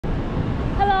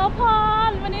กค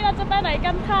นวันนี้เราจะไปไหน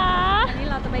กันคะวันนี้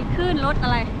เราจะไปขึ้นรถอะ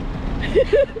ไร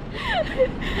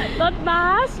รถบั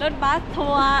สทั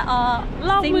วร์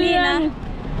รอบเมือง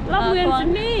ซิด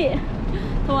นีย์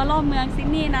ทัวร์รอบเมืองซิด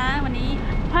นีย์นะวันนี้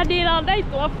พอดีเราได้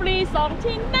ตั๋วฟรี2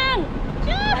 ที่นั่ง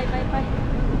ไป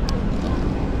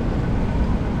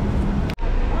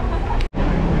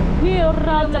นี่เ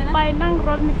ราจะไปนั่งร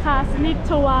ถมิคาซิดนีย์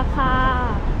ทัวร์ค่ะ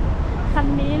คัน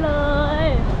นี้เลย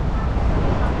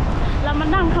เรามา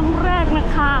นั่งครั้งแรกนะ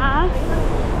คะ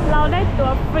เราได้ตั๋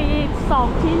วฟรี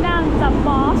2 ที่นั่งจากบ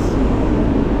อส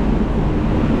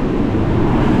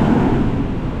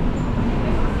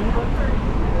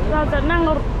เราจะนั่ง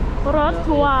รถ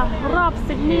ทัวร์รอบ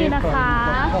ซิดนีย์นะคะ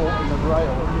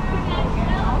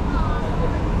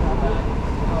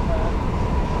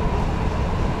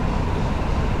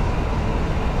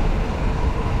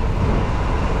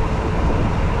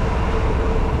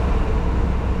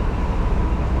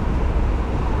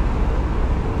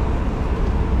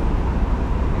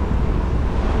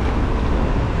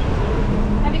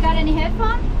Have you got any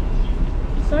headphone?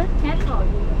 Sorry? Headphone.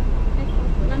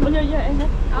 Yeah.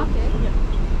 Okay.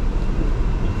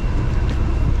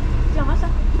 Cho hết sao?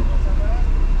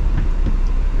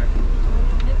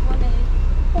 Headphone này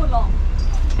khô lỏng.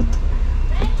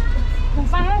 Không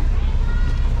phải.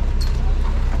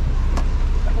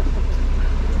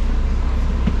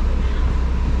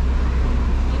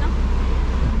 Đi nó.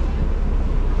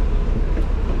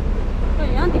 Rồi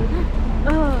nó tìm ha.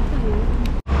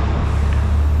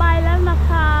 ไปแล้วนะ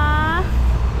คะ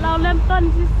เราเริ่มต้น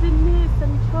ที่ซิดนีย์เซ็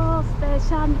นทรัลสเต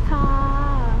ชันค่ะ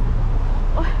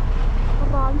โอ๊ย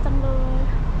ร้อนจังเลย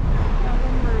เราเ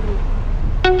ล่นมาดิ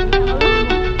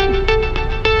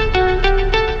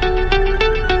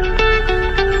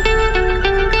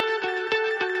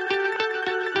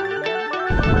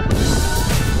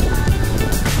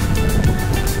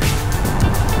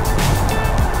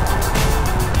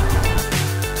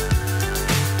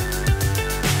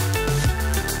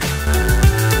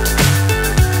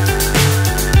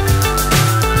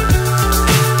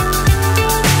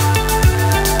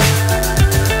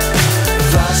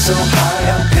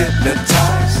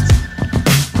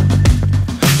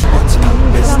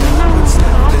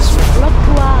รถ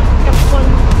ทัวร์กับคน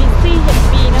บิซี่เห็น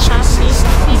ปีนะคะบิซี่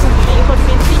เห็นปีคน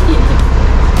บิซี่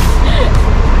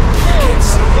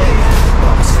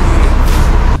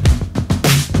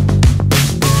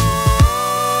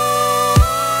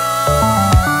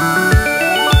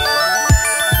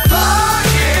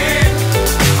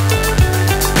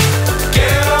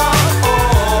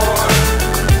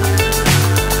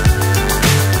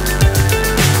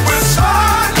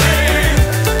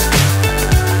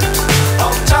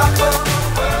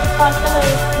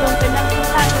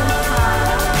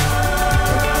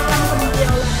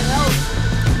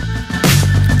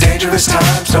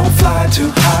Times don't fly too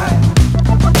high.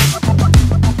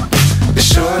 Be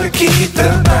sure to keep the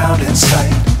ground in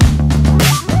sight.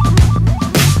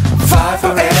 Fly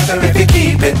forever if you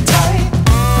keep it tight.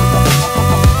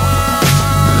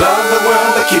 Love the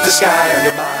world but keep the sky on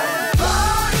your mind.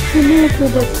 ที่นี่คือ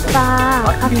เดอะสตาร์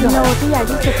คาสิโนที่ใหญ่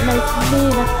ที่สุดในซิดนี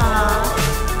ย์นะคะ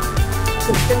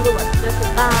จุดจรวดเดอะส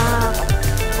ตาร์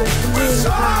ของซิดนีย์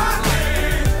ค่ะ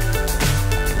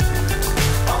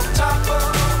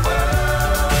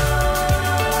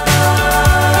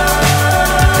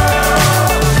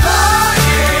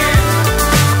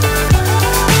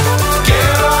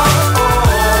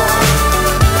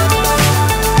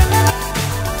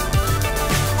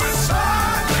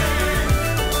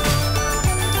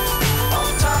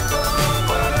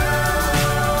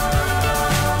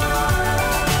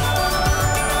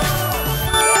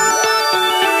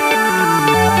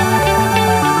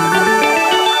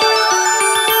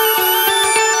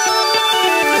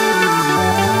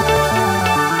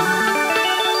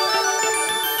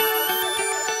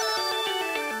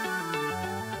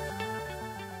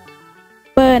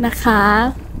นะคะ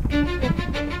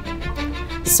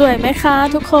สวยไหมคะ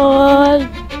ทุกคน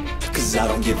Cause I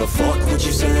don't give a fuck what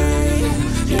you say.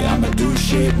 Yeah, I'ma do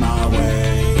shit my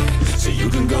way. So you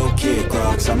can go kick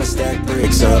rocks, I'ma stack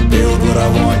bricks up, build what I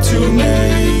want to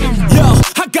make. Yo,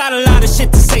 I got a lot of shit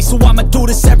to say, so I'ma do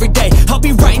this every day. I'll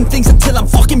be writing things until I'm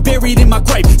fucking buried in my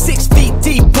grave. 6 feet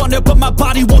deep under, but my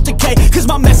body won't decay. Cause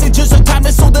my messages are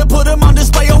timeless, so they'll put them on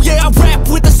display. Oh yeah, I rap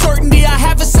with a certainty, I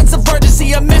have a sense of urgency.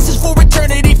 A message for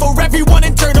eternity, for everyone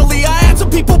internally. I had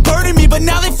some people burning me, but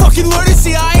now they fucking learn to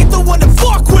see I ain't the one to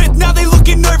fuck with, now they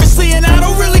looking nervously. And I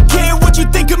don't really care what you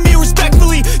think of me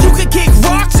respectfully. You can kick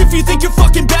rocks if you think you're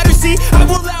fucking better, see I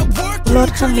will outwork. รถ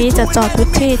คันนี้จะจอดทุก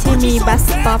ที่ที่มีบัสส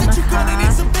ต็อปนะคะ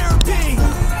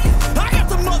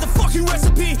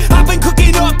I've been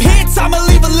cooking up hits, I'ma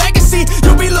leave a legacy.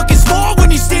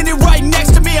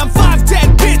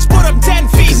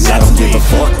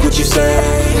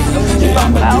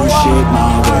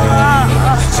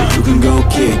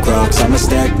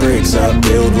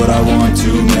 I want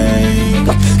to make.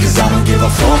 Cause I don't give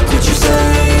a fuck what you say.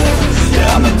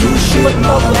 Yeah, I'ma do shit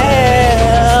my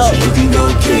way. So you can go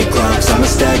kick rocks, I'ma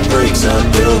stack bricks up,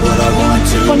 build what I want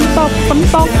to make.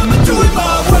 Yeah, I'ma do it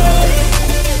my way.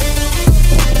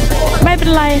 ไม่เป็น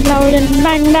ไรเรายัง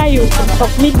นั่งได้อยู่ฝนต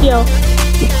กนิดเดียว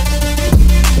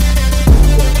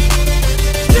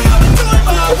Yeah, I'ma do it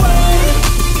my way.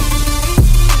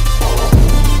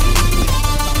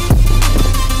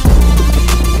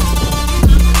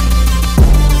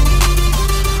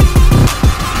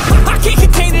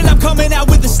 Coming out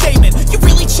with a statement. You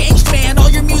really changed, man.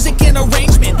 All your music and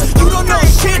arrangement. You don't know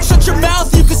shit. Shut your mouth.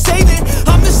 You can save it.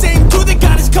 I'm the same dude that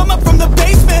got his come up from the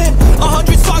basement.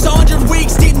 100 songs, 100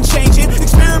 weeks didn't change it.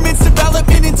 Experiments,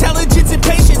 development, intelligence, and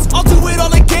patience. I'll do it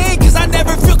all again, cause I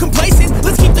never feel complacent.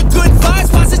 Let's keep the good vibes.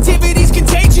 Positivity's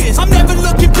contagious. I'm never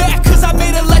looking back, cause I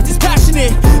made a life that's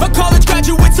passionate. A college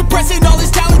graduate suppressing all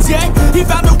his talents, yeah. He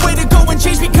found a way to go and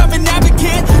change, become an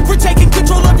advocate. For taking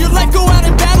control of your life, go out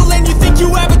and battle. And you think you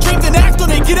have a dream, then act on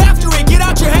it. Get after it, get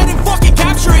out your head and fucking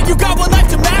capture it. You got one life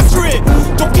to master it.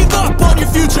 Don't give up on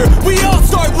your future. We all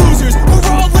start losers. We're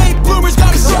all late bloomers,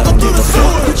 gotta struggle through the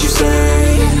sewer. What you say?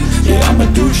 Yeah, I'ma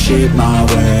do shit my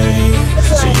way.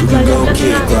 So you can go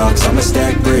kick rocks, I'ma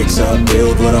stack bricks up,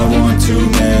 build what I want to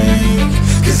make.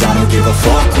 Cause I don't give a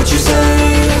fuck what you say.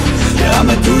 Yeah,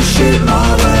 I'ma do shit my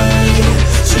way.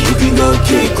 So you can go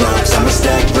kick rocks, I'ma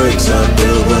stack bricks up,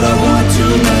 build what I want to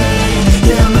make.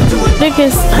 Yeah, I'ma do it. นี่คือ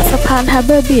สะพานฮาร์เ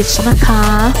บอร์บีชนะคะ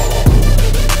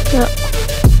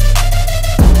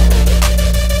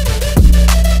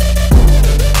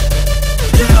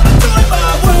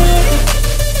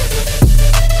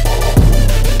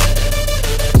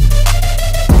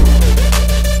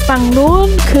ฝั่งนู้น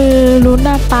คือลู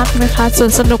น่าพาร์คนะคะสวน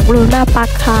สนุกลูน่าพาร์ค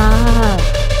ค่ะ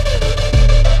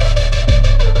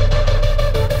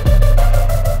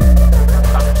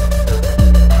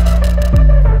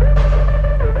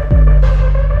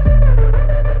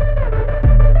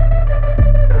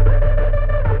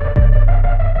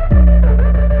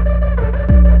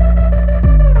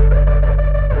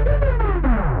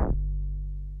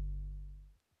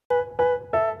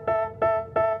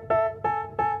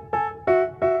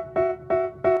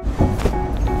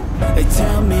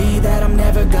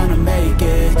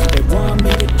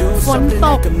ฝนต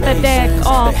กแต่แดด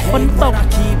ออกฝนตก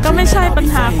ก็ไม่ใช่ปัญ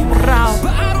หาของเรา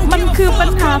มันคือปัญ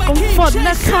หาของฝน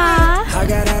นะคะ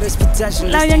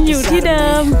เรายังอยู่ที่เดิ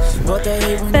ม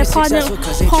แต่พร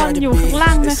อยู่ข้างล่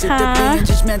างนะคะ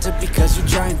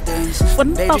ฝน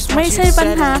ตกไม่ใช่ปัญ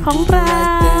หาของเรา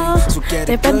แ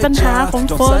ต่เป็นปัญหาของ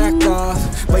ฝน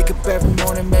ไป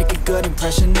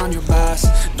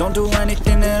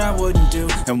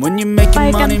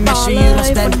กันต่อเล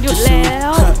ยฝนหยุดแล้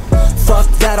ว Fuck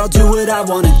that, I'll do what I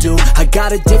wanna do. I got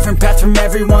a different path from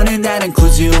everyone and that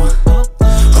includes you.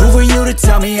 Who are you to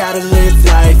tell me how to live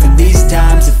life? In these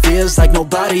times it feels like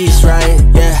nobody's right,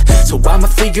 yeah. So I'ma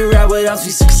figure out what else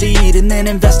we succeed and then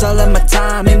invest all of my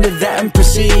time into that and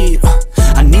proceed.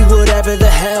 I need whatever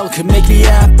the hell could make me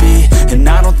happy, and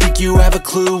I don't think you have a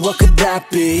clue what could that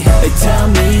be. They tell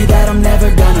me that I'm never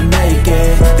gonna make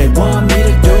it. They want me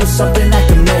to do something that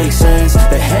can make sense.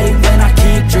 They hate when I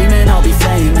keep dreaming I'll be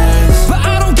famous, but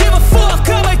I don't give a fuck,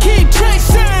 I'ma keep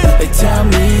chasing. They tell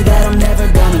me that I'm never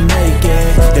gonna make it.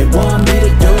 They want me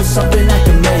to do something that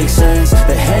can make sense.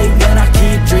 They hate when I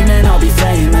keep dreaming I'll be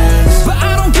famous, but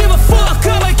I don't give a fuck,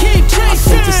 I'ma keep chasing. I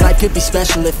think this life could be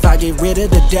special if I get rid of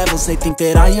the devils. They think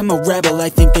that I am a rebel, I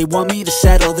think they want me to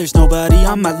settle. There's nobody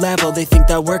on my level. They think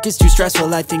that work is too stressful,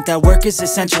 I think that work is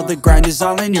essential. The grind is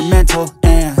all in your mental,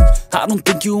 and I don't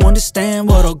think you understand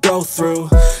what I'll go through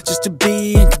just to be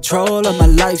in control of my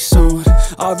life soon.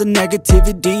 All the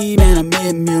negativity, man, I'm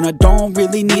immune. I don't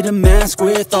really need a mask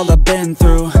with all I've been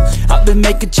through. I've been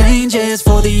making changes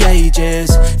for the ages.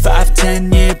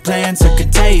 5-10 year plans are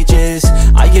contagious.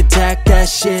 I attack that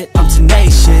shit, I'm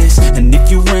tenacious. And if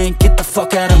you ain't, get the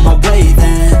fuck out of my way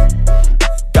then.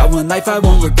 Got one life, I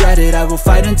won't regret it. I will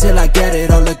fight until I get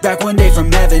it. I'll look back one day from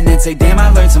heaven and say, damn, I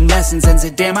learned some lessons. And say,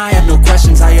 damn, I have no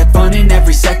questions. I had fun in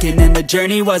every second, and the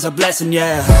journey was a blessing,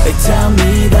 yeah. They tell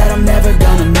me that I'm never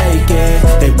gonna make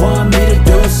it. They want me to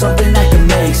do something that can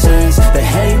make sense. They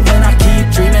hate when I keep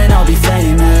dreaming I'll be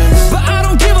famous, but I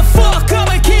don't give a fuck,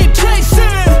 I'ma keep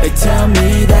chasing. They tell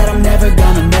me that I'm never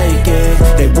gonna make it.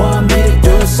 They want me to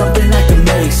do something that can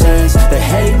make sense. They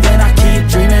hate when I keep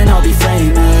dreaming I'll be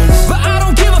famous, but I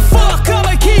don't give a fuck,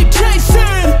 I'ma keep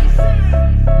chasing.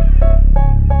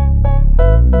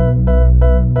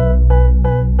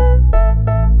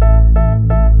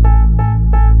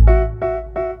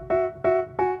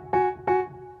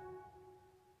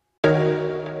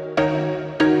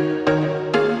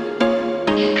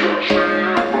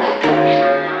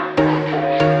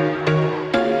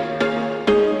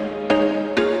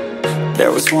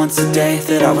 just once a day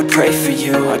that I would pray for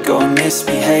you. I'd go and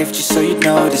misbehave just so you'd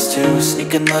notice too.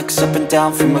 Sneaking looks up and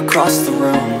down from across the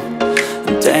room.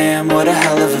 And damn, what a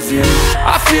hell of a view.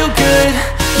 I feel good,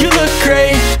 you look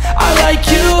great, I like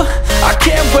you, I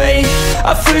can't wait.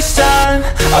 A first time,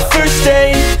 a first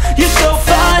date, you're so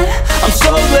fine, I'm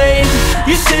so late.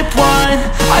 You sip wine,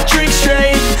 I drink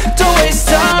straight, don't waste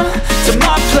time to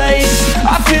my place.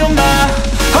 I feel my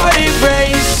heart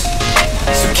erase,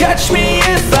 so catch me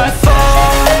if I fall.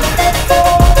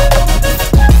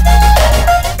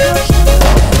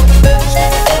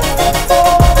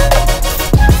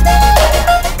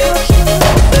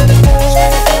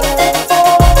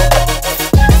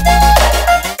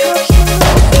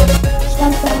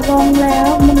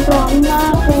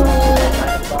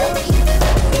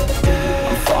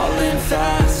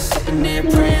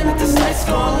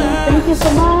 Thank you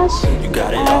so much. You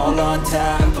got it all on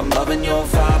tap, I'm loving your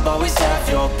vibe, always have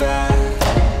your back.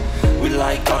 We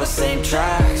like all the same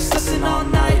tracks, listen all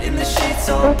night in the sheets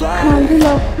all black.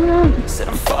 Said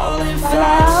I'm falling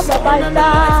fast, don't remember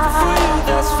life before you,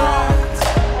 that's fact.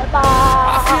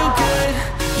 I feel good,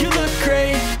 you look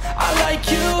great, I like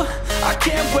you, I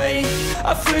can't wait.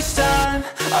 A first time,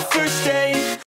 a first date.